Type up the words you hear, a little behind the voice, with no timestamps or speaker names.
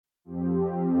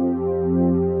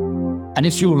And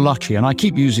if you're lucky, and I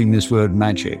keep using this word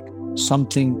magic,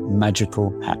 something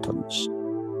magical happens.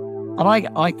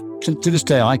 And to this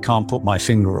day, I can't put my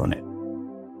finger on it.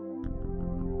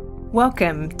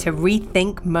 Welcome to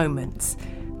Rethink Moments,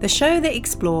 the show that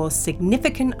explores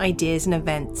significant ideas and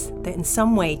events that in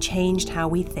some way changed how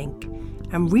we think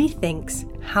and rethinks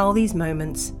how these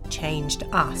moments changed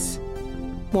us.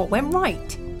 What went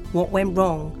right, what went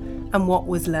wrong, and what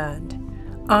was learned.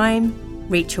 I'm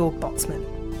Rachel Botsman.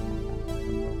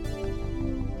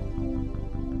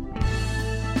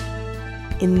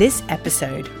 In this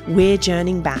episode, we're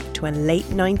journeying back to a late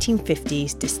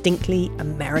 1950s distinctly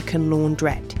American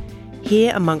laundrette.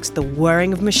 Here, amongst the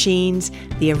whirring of machines,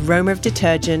 the aroma of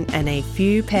detergent, and a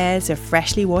few pairs of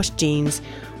freshly washed jeans,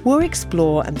 we'll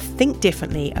explore and think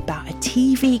differently about a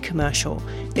TV commercial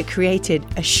that created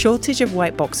a shortage of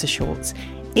white boxer shorts,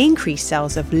 increased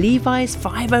sales of Levi's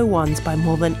 501s by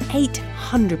more than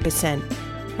 800%,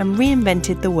 and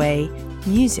reinvented the way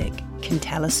music can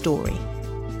tell a story.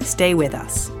 Stay with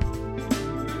us.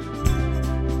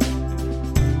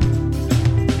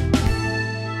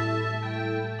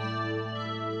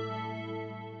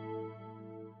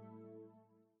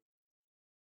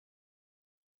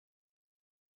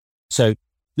 So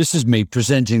this is me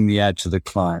presenting the ad to the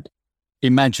client.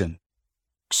 Imagine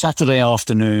Saturday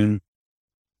afternoon,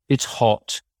 it's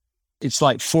hot. It's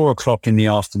like 4:00 in the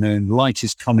afternoon. Light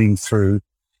is coming through.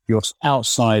 You're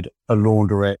outside a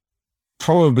laundrette,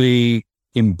 probably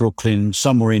in Brooklyn,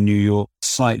 somewhere in New York,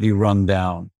 slightly run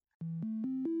down.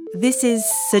 This is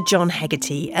Sir John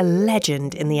Hegarty, a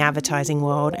legend in the advertising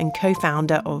world and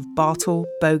co-founder of Bartle,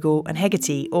 Bogle and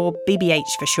Hegarty, or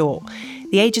BBH for short,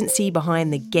 the agency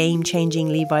behind the game-changing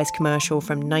Levi's commercial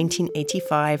from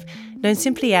 1985, known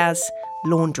simply as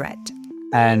Laundrette.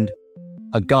 And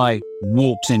a guy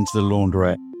walks into the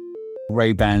laundrette,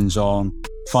 Ray-Bans on,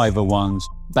 501s,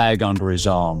 bag under his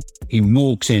arm. He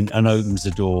walks in and opens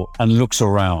the door and looks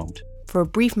around. For a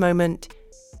brief moment,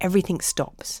 everything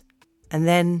stops. And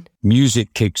then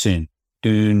music kicks in.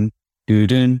 Dun, dun,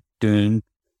 dun, dun,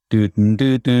 dun,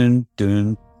 dun, dun,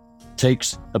 dun.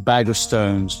 Takes a bag of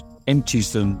stones,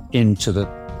 empties them into the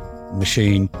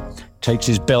machine, takes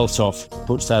his belt off,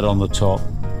 puts that on the top,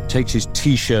 takes his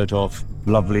t-shirt off,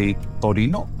 lovely body,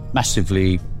 not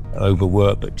massively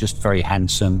overworked, but just very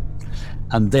handsome,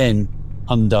 and then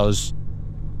undoes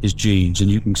his jeans,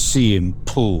 and you can see him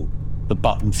pull the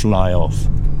button fly off.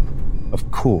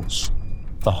 Of course,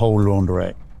 the whole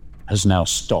laundrette has now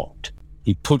stopped.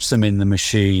 He puts them in the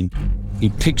machine. He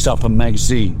picks up a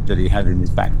magazine that he had in his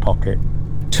back pocket,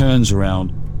 turns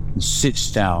around and sits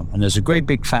down. And there's a great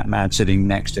big fat man sitting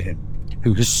next to him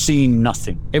who has seen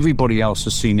nothing. Everybody else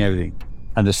has seen everything.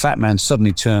 And the fat man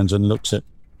suddenly turns and looks at,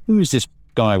 who is this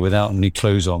guy without any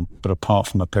clothes on, but apart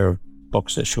from a pair of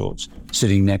boxer shorts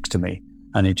sitting next to me?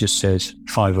 And it just says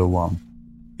 501,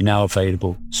 now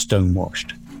available,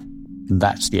 stonewashed. And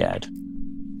that's the ad.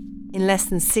 In less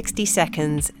than 60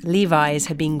 seconds, Levi's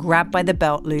had been grabbed by the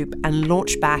belt loop and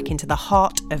launched back into the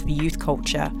heart of youth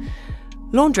culture.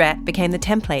 Laundrette became the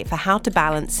template for how to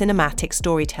balance cinematic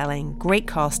storytelling, great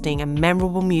casting and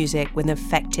memorable music with an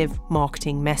effective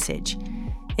marketing message.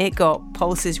 It got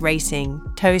pulses racing,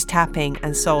 toes tapping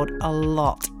and sold a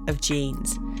lot of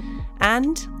jeans.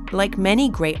 And, like many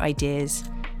great ideas,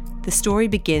 the story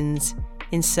begins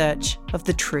in search of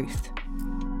the truth.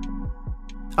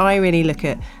 I really look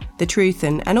at the truth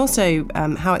and also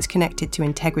how it's connected to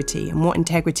integrity and what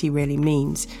integrity really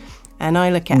means. And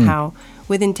I look at how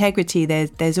with integrity,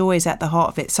 there's always at the heart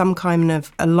of it some kind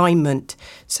of alignment.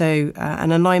 So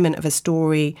an alignment of a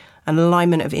story, an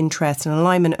alignment of interest, an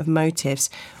alignment of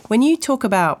motives. When you talk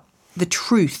about the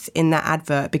truth in that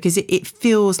advert, because it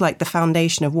feels like the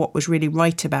foundation of what was really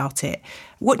right about it,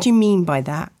 what do you mean by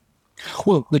that?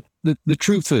 Well, the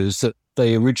truth is that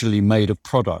they originally made a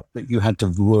product that you had to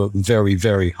work very,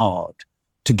 very hard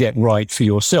to get right for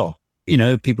yourself. You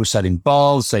know, people sat in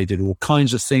baths, they did all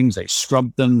kinds of things, they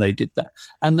scrubbed them, they did that,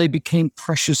 and they became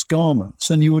precious garments.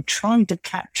 And you were trying to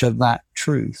capture that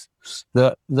truth,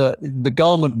 that the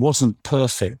garment wasn't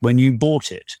perfect when you bought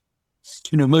it.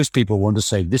 You know, most people want to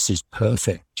say this is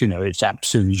perfect. You know, it's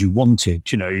absolutely as you want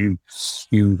it. You know, you.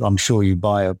 I'm sure you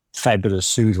buy a fabulous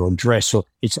suit or a dress, or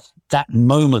it's that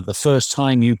moment, the first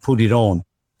time you put it on,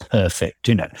 perfect.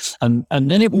 You know, and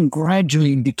then it will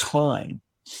gradually decline.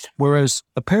 Whereas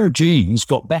a pair of jeans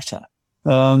got better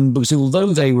because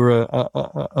although they were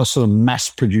a sort of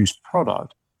mass-produced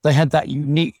product, they had that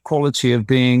unique quality of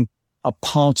being a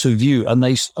part of you, and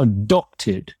they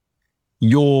adopted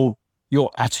your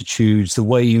attitudes, the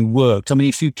way you worked. I mean,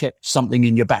 if you kept something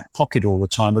in your back pocket all the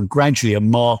time, and gradually a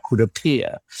mark would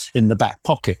appear in the back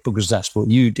pocket because that's what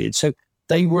you did. So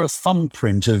They were a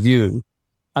thumbprint of you.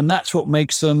 And that's what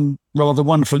makes them rather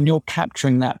wonderful. And you're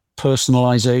capturing that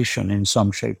personalization in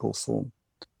some shape or form.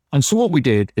 And so what we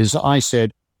did is I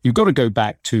said, you've got to go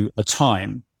back to a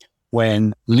time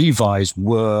when Levi's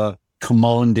were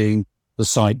commanding the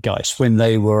zeitgeist, when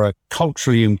they were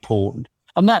culturally important.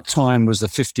 And that time was the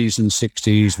 50s and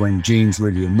 60s when jeans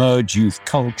really emerged, youth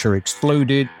culture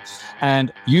exploded,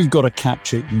 and you've got to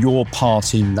capture your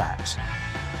part in that.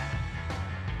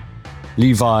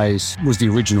 Levi's was the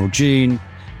original jean.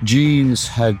 Jeans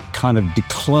had kind of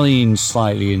declined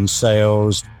slightly in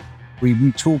sales.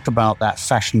 We talked about that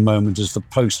fashion moment as the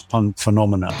post-punk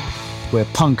phenomena, where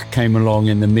punk came along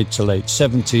in the mid to late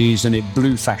 70s and it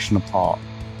blew fashion apart.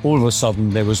 All of a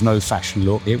sudden, there was no fashion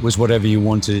look. It was whatever you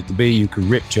wanted it to be. You could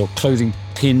rip your clothing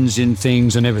pins in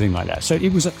things and everything like that. So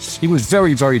it was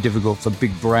very, very difficult for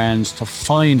big brands to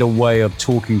find a way of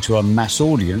talking to a mass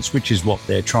audience, which is what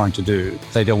they're trying to do.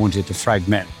 They don't want it to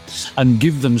fragment, and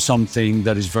give them something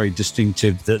that is very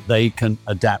distinctive that they can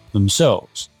adapt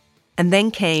themselves. And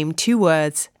then came two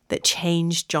words that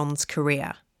changed John's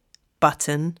career: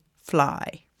 button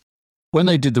fly. When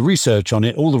they did the research on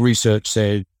it, all the research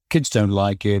said, kids don't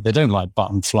like it. They don't like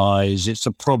button flies. It's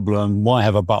a problem. Why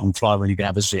have a button fly when you can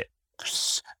have a zip?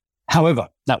 However,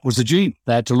 that was the jean.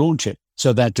 They had to launch it.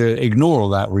 So they had to ignore all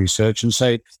that research and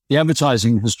say the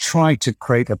advertising has tried to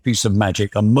create a piece of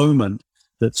magic, a moment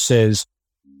that says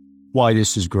why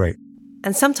this is great.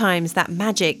 And sometimes that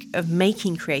magic of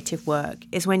making creative work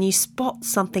is when you spot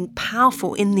something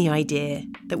powerful in the idea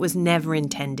that was never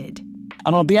intended.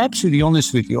 And I'll be absolutely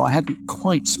honest with you, I hadn't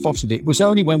quite spotted it. It was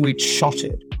only when we'd shot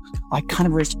it, I kind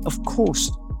of realized, of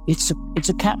course, it's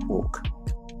a catwalk.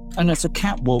 And it's a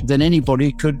catwalk that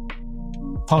anybody could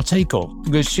partake of,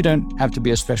 because you don't have to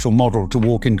be a special model to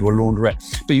walk into a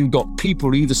laundrette. But you've got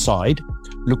people either side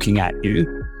looking at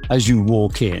you as you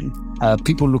walk in,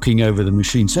 people looking over the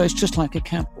machine. So it's just like a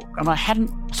catwalk. And I hadn't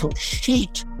thought,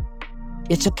 shit,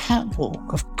 it's a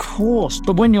catwalk, of course.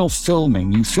 But when you're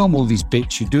filming, you film all these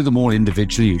bits, you do them all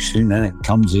individually, you shoot, and then it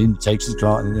comes in, takes the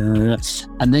car,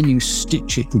 and then you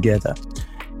stitch it together.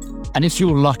 And if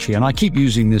you're lucky, and I keep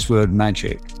using this word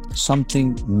magic,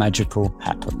 something magical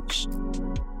happens.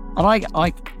 And I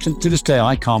to this day,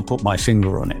 I can't put my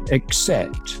finger on it,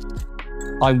 except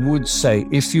I would say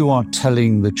if you are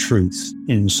telling the truth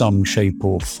in some shape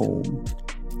or form,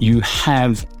 you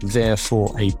have,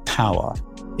 therefore, a power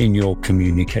in your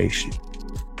communication.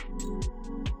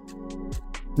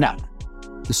 Now,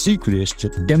 the secret is to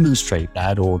demonstrate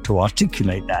that or to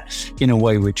articulate that in a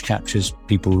way which captures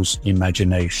people's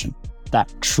imagination,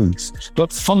 that truth.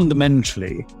 But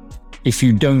fundamentally, if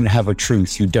you don't have a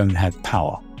truth, you don't have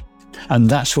power. And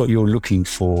that's what you're looking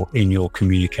for in your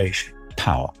communication,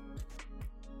 power.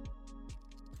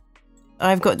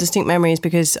 I've got distinct memories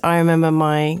because I remember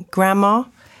my grandma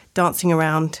dancing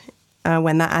around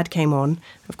when that ad came on.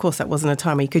 Of course, that wasn't a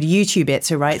time where you could YouTube it,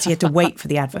 so you had to wait for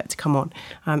the advert to come on.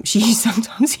 She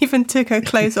sometimes even took her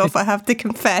clothes off, I have to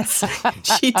confess.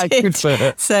 She did. Good for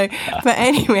her. So, but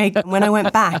anyway, when I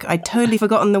went back, I'd totally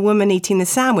forgotten the woman eating the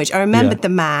sandwich. I remembered the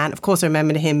man. Of course, I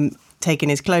remembered him taking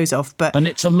his clothes off. And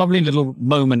it's a lovely little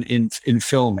moment in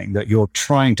filming that you're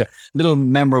trying to, little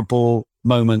memorable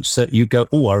moments that you go,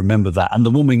 oh, I remember that. And the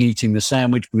woman eating the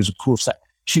sandwich, because of course that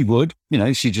she would,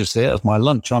 she just said, that's my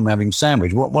lunch, I'm having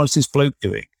sandwich. What's this bloke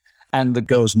doing? And the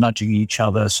girls nudging each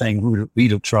other, saying, we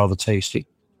look rather tasty.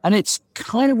 And it's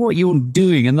kind of what you're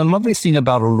doing. And the lovely thing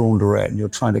about a laundrette, and you're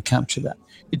trying to capture that,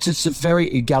 it's a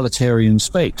very egalitarian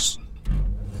space.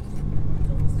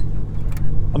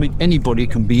 I mean, anybody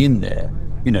can be in there.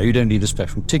 You don't need a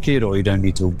special ticket, or you don't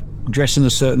need to dress in a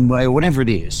certain way, or whatever it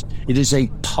is. It is a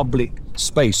public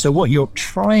space. So what you're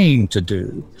trying to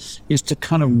do is to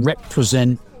kind of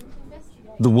represent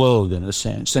the world in a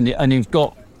sense. And you've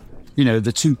got,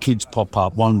 the two kids pop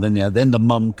up, one then the other, then the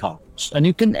mum comes. And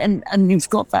you can, and you've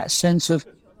got that sense of,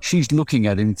 she's looking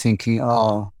at him thinking,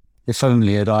 oh, if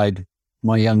only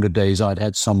my younger days, I'd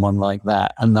had someone like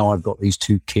that. And now I've got these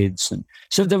two kids. And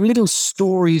so there are little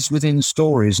stories within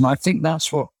stories. And I think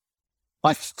that's what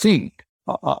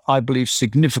I believe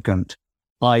significant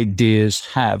ideas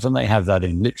have. And they have that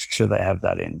in literature. They have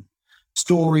that in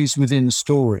stories within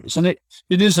stories. And it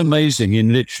is amazing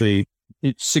in literally,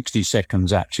 it's 60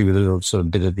 seconds actually with a little sort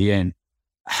of bit at the end,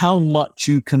 how much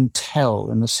you can tell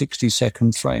in a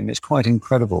 60-second frame. It's quite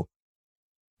incredible.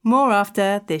 More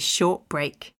after this short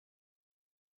break.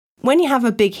 When you have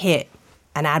a big hit,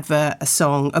 an advert, a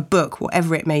song, a book,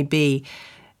 whatever it may be,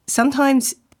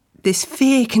 sometimes this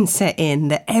fear can set in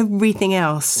that everything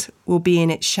else will be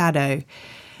in its shadow.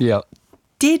 Yeah.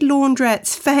 Did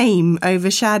Laundrette's fame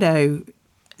overshadow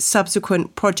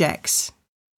subsequent projects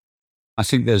I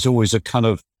think there's always a kind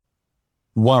of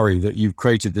worry that you've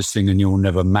created this thing and you'll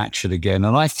never match it again.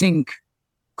 And I think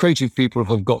creative people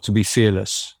have got to be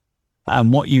fearless.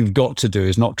 And what you've got to do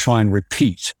is not try and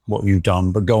repeat what you've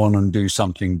done, but go on and do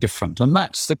something different. And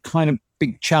that's the kind of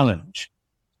big challenge,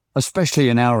 especially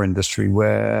in our industry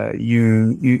where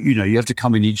you have to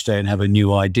come in each day and have a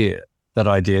new idea. That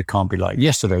idea can't be like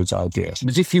yesterday's idea.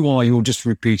 But if you are, you'll just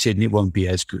repeat it and it won't be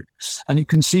as good. And you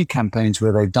can see campaigns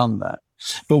where they've done that.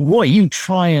 But what you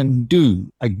try and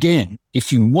do, again,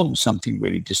 if you want something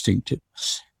really distinctive,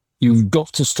 you've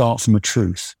got to start from a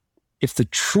truth. If the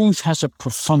truth has a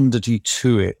profundity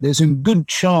to it, there's a good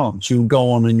chance you'll go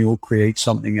on and you'll create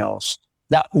something else.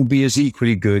 That will be as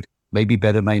equally good, maybe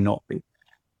better, may not be.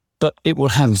 But it will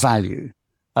have value.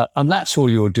 And that's all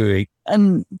you're doing.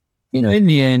 And, in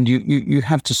the end, you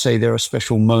have to say there are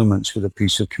special moments with a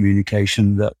piece of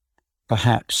communication that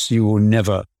perhaps you will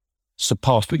never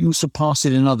surpass, but you'll surpass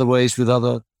it in other ways with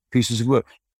other pieces of work.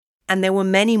 And there were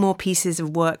many more pieces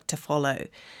of work to follow.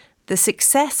 The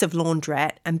success of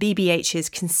Laundrette and BBH's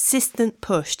consistent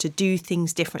push to do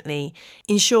things differently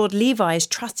ensured Levi's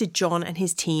trusted John and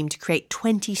his team to create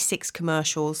 26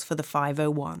 commercials for the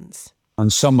 501s.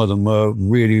 And some of them were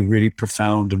really, really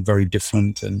profound and very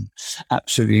different and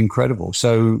absolutely incredible.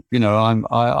 So,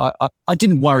 I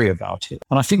didn't worry about it.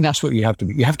 And I think that's what you have to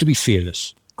be. You have to be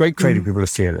fearless. Great creative people are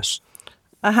fearless.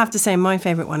 I have to say my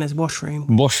favourite one is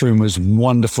Washroom. Washroom was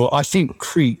wonderful. I think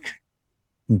Creek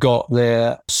got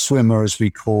their swimmer, as we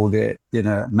called it,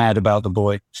 mad about the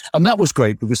boy. And that was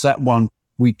great because that one,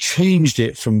 we changed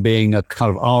it from being a kind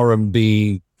of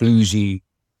R&B bluesy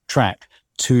track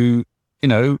to,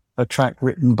 a track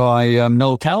written by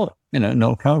Noel Coward.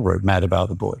 Noel Coward wrote Mad About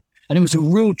the Boy. And it was a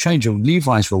real change.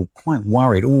 Levi's were quite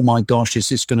worried. Oh my gosh, is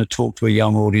this going to talk to a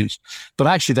young audience? But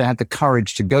actually they had the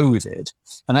courage to go with it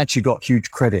and actually got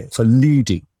huge credit for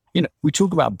leading. We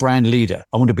talk about brand leader.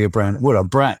 I want to be a brand. What a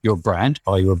brand? You're a brand.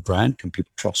 Are you a brand? Can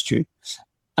people trust you?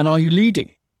 And are you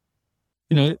leading?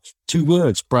 2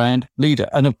 words, brand, leader.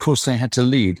 And of course they had to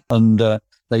lead. And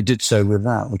they did so with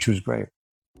that, which was great.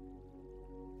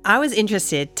 I was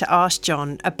interested to ask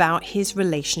John about his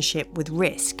relationship with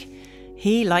risk.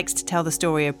 He likes to tell the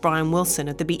story of Brian Wilson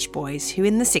of the Beach Boys, who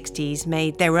in the 60s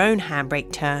made their own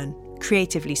handbrake turn,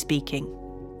 creatively speaking.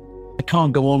 I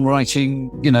can't go on writing,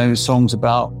 songs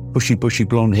about bushy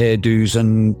blonde hairdos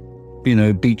and,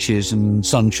 beaches and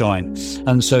sunshine.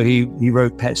 And so he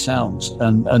wrote Pet Sounds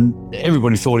and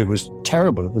everybody thought it was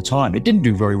terrible at the time. It didn't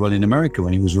do very well in America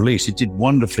when he was released. It did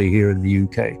wonderfully here in the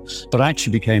UK, but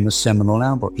actually became a seminal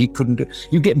album.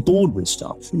 You get bored with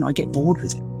stuff. I get bored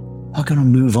with it. I'm going to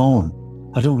move on.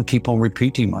 I don't want to keep on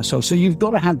repeating myself. So you've got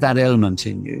to have that element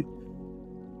in you.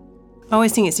 I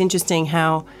always think it's interesting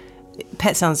how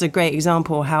Pet Sounds is a great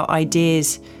example how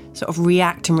ideas sort of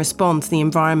react and respond to the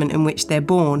environment in which they're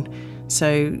born.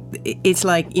 So it's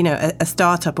like, a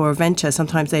startup or a venture,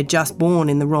 sometimes they're just born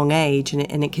in the wrong age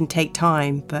and it can take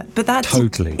time. But that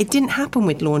totally. It didn't happen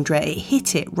with Laundrette. It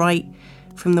hit it right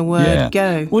from the word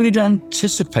go. Well, it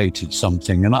anticipated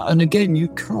something. And again, you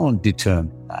can't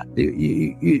determine that.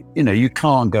 You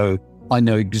can't go, I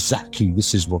know exactly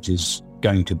this is what is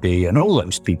going to be. And all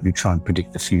those people who try and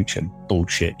predict the future,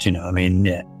 bullshit,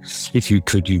 if you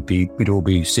could, we'd all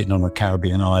be sitting on a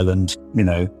Caribbean island,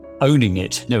 owning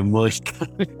it. No,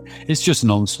 it's just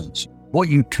nonsense. What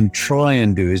you can try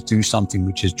and do is do something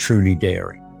which is truly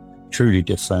daring, truly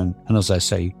different. And as I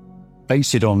say,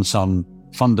 base it on some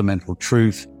fundamental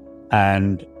truth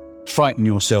and frighten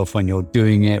yourself when you're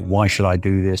doing it. Why should I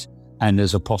do this? And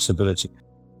there's a possibility.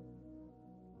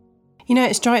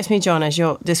 It strikes me, John, as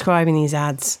you're describing these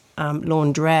ads,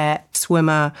 Laundrette,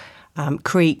 Swimmer,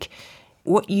 Creek,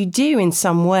 what you do in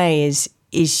some way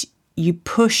is you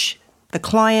push the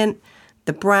client,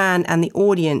 the brand and the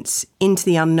audience into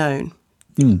the unknown.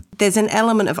 There's an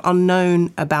element of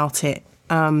unknown about it.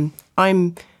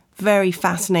 I'm very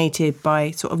fascinated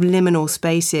by sort of liminal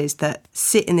spaces that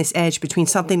sit in this edge between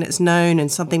something that's known and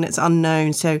something that's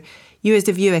unknown. So you as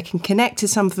the viewer can connect to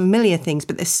some familiar things,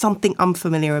 but there's something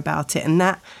unfamiliar about it. And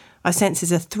that, I sense,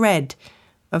 is a thread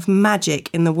of magic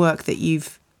in the work that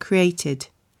you've created.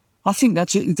 I think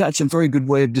that's a very good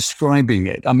way of describing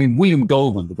it. I mean, William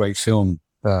Goldman, the great film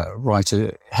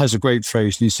writer, has a great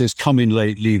phrase, and he says, come in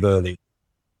late, leave early.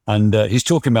 And he's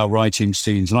talking about writing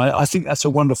scenes. And I think that's a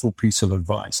wonderful piece of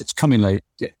advice. It's come in late,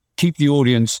 keep the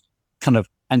audience kind of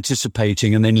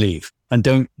anticipating and then leave.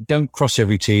 And don't cross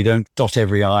every T, don't dot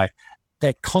every I.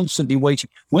 They're constantly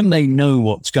waiting. When they know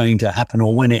what's going to happen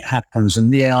or when it happens,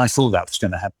 and I thought that was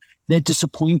going to happen, they're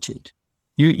disappointed.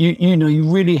 You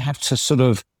really have to sort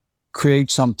of create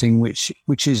something which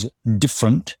is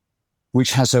different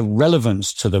which has a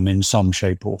relevance to them in some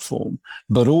shape or form,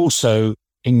 but also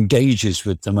engages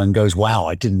with them and goes, wow,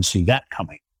 I didn't see that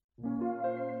coming.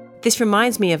 This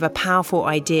reminds me of a powerful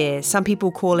idea. Some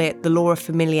people call it the law of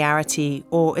familiarity,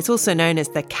 or it's also known as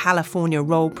the California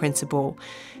roll principle,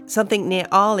 something Nir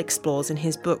Eyal explores in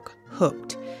his book,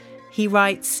 Hooked. He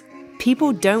writes,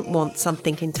 people don't want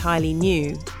something entirely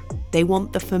new. They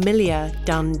want the familiar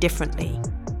done differently.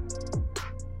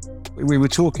 We were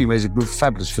talking, there's a good,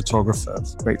 fabulous photographer,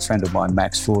 a great friend of mine,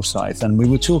 Max Forsyth, and we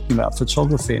were talking about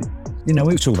photography. And, we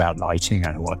were talking about lighting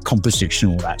and composition,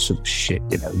 all that sort of shit,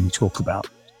 we talk about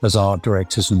as art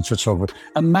directors and photographers.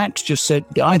 And Max just said,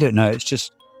 I don't know, it's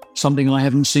just something I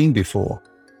haven't seen before.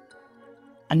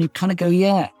 And you kind of go,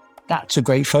 yeah, that's a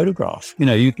great photograph.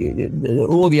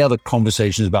 All the other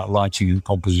conversations about lighting and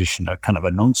composition are kind of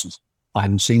a nonsense. I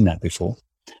haven't seen that before.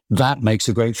 That makes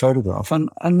a great photograph.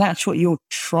 And that's what you're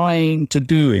trying to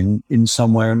do in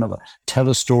some way or another. Tell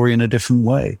a story in a different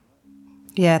way.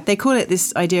 Yeah, they call it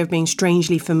this idea of being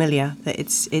strangely familiar, that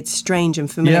it's strange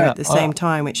and familiar at the same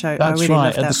time, which I really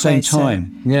love that at the same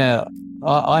time. Yeah,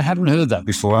 I hadn't heard that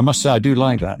before. I must say, I do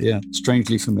like that. Yeah,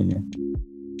 strangely familiar.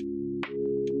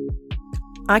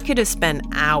 I could have spent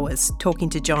hours talking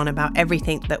to John about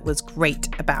everything that was great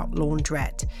about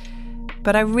Laundrette,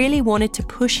 but I really wanted to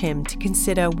push him to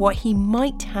consider what he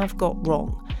might have got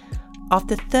wrong.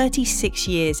 After 36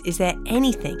 years, is there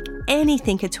anything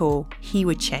at all he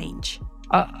would change?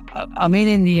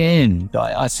 In the end,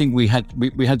 I think we had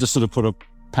to sort of put a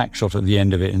pack shot at the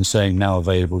end of it and saying now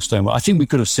available Stonewall. I think we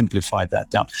could have simplified that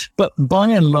down. But by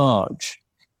and large,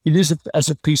 it is as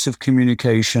a piece of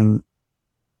communication.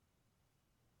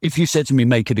 If you said to me,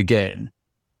 make it again,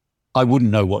 I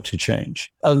wouldn't know what to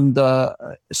change. And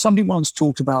somebody once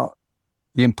talked about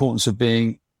the importance of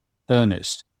being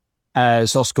earnest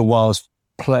as Oscar Wilde's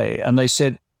play. And they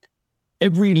said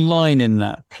every line in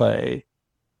that play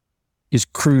is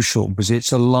crucial because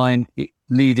it's a line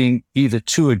leading either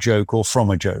to a joke or from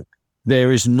a joke.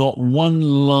 There is not one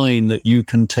line that you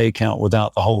can take out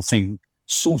without the whole thing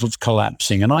sort of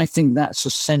collapsing. And I think that's a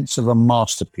sense of a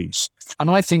masterpiece. And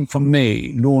I think for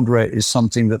me, Laundrette is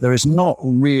something that there's not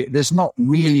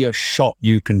really a shot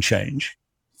you can change.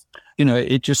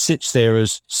 It just sits there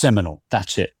as seminal.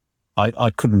 That's it. I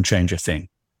couldn't change a thing.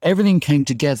 Everything came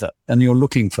together and you're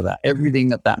looking for that.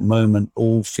 Everything at that moment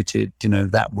all fitted,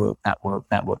 that worked.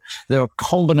 There are a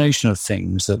combination of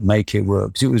things that make it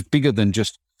work. It was bigger than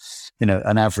just, an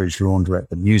average Laundrette.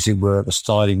 The music work, the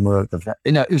styling work,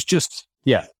 it was just,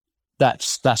 yeah,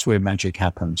 that's where magic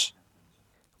happens.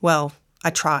 Well,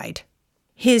 I tried.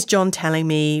 Here's John telling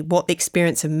me what the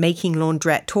experience of making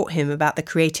Laundrette taught him about the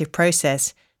creative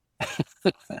process.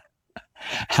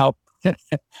 How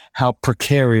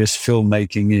precarious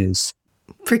filmmaking is.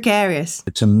 Precarious.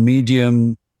 It's a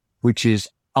medium which is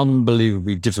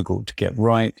unbelievably difficult to get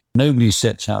right. Nobody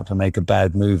sets out to make a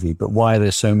bad movie, but why are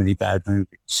there so many bad movies?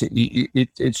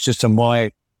 It's just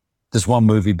why does one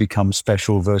movie become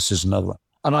special versus another?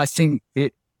 And I think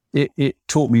it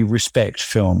taught me respect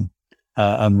film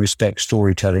and respect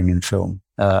storytelling in film.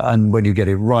 And when you get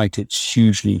it right, it's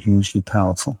hugely, hugely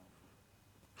powerful.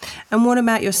 And what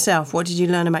about yourself? What did you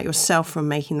learn about yourself from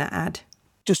making that ad?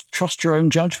 Just trust your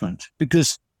own judgment.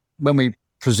 Because when we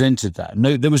presented that,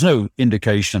 there was no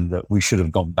indication that we should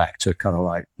have gone back to kind of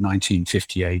like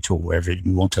 1958 or wherever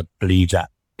you want to believe that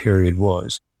period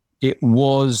was. It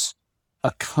was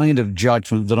a kind of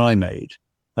judgment that I made.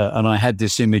 And I had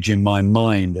this image in my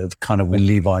mind of kind of when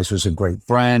Levi's was a great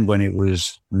brand, when it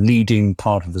was leading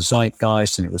part of the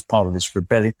zeitgeist and it was part of this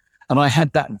rebellion. And I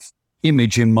had that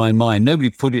image in my mind. Nobody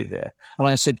put it there. And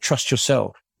I said, trust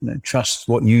yourself, trust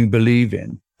what you believe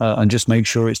in, and just make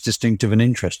sure it's distinctive and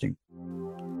interesting.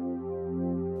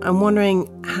 I'm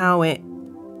wondering how it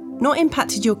not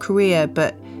impacted your career,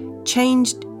 but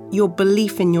changed your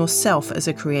belief in yourself as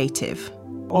a creative.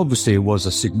 Obviously, it was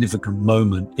a significant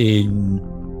moment in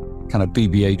kind of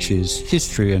BBH's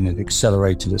history, and it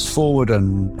accelerated us forward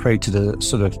and created a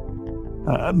sort of,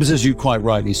 but as you quite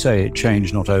rightly say, it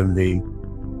changed not only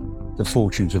the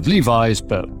fortunes of Levi's,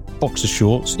 but boxer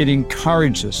shorts. It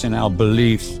encouraged us in our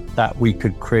belief that we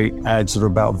could create ads that are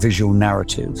about visual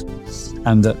narrative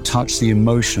and that touch the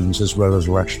emotions as well as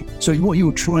rational. So what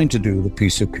you're trying to do with a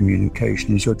piece of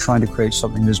communication is you're trying to create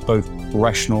something that's both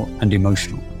rational and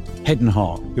emotional. Head and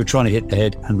heart. You're trying to hit the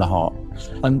head and the heart.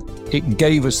 And it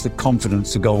gave us the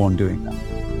confidence to go on doing that.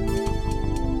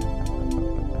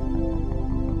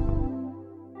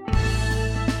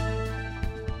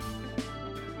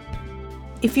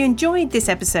 If you enjoyed this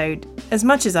episode as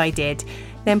much as I did,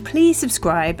 then please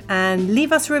subscribe and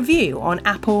leave us a review on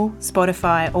Apple,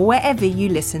 Spotify, or wherever you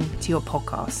listen to your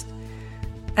podcast.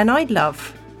 And I'd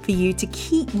love for you to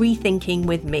keep rethinking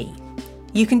with me.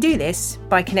 You can do this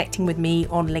by connecting with me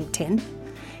on LinkedIn.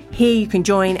 Here you can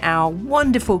join our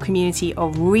wonderful community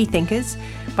of rethinkers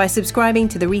by subscribing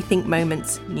to the Rethink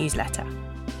Moments newsletter.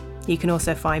 You can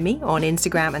also find me on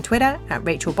Instagram and Twitter at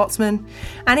Rachel Botsman.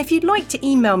 And if you'd like to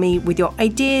email me with your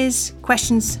ideas,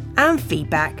 questions and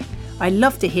feedback, I'd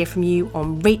love to hear from you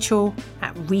on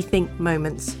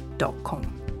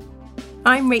rachel@rethinkmoments.com.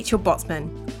 I'm Rachel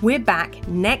Botsman. We're back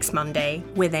next Monday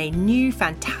with a new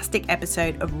fantastic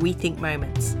episode of Rethink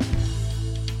Moments.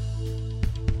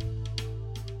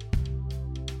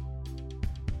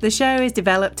 The show is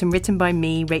developed and written by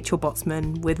me, Rachel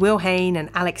Botsman, with Will Hain and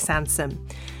Alex Sansom.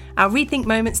 Our Rethink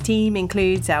Moments team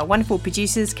includes our wonderful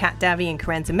producers, Kat Davey and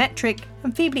Karenza Metric,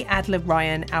 and Phoebe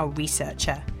Adler-Ryan, our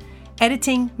researcher.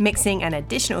 Editing, mixing and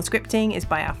additional scripting is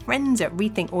by our friends at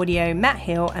Rethink Audio, Matt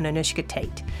Hill and Anushka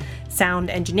Tate.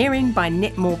 Sound engineering by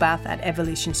Nick Morbath at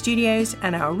Evolution Studios,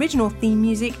 and our original theme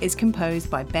music is composed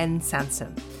by Ben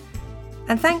Sansom.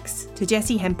 And thanks to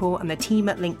Jesse Hempel and the team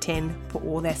at LinkedIn for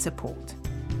all their support.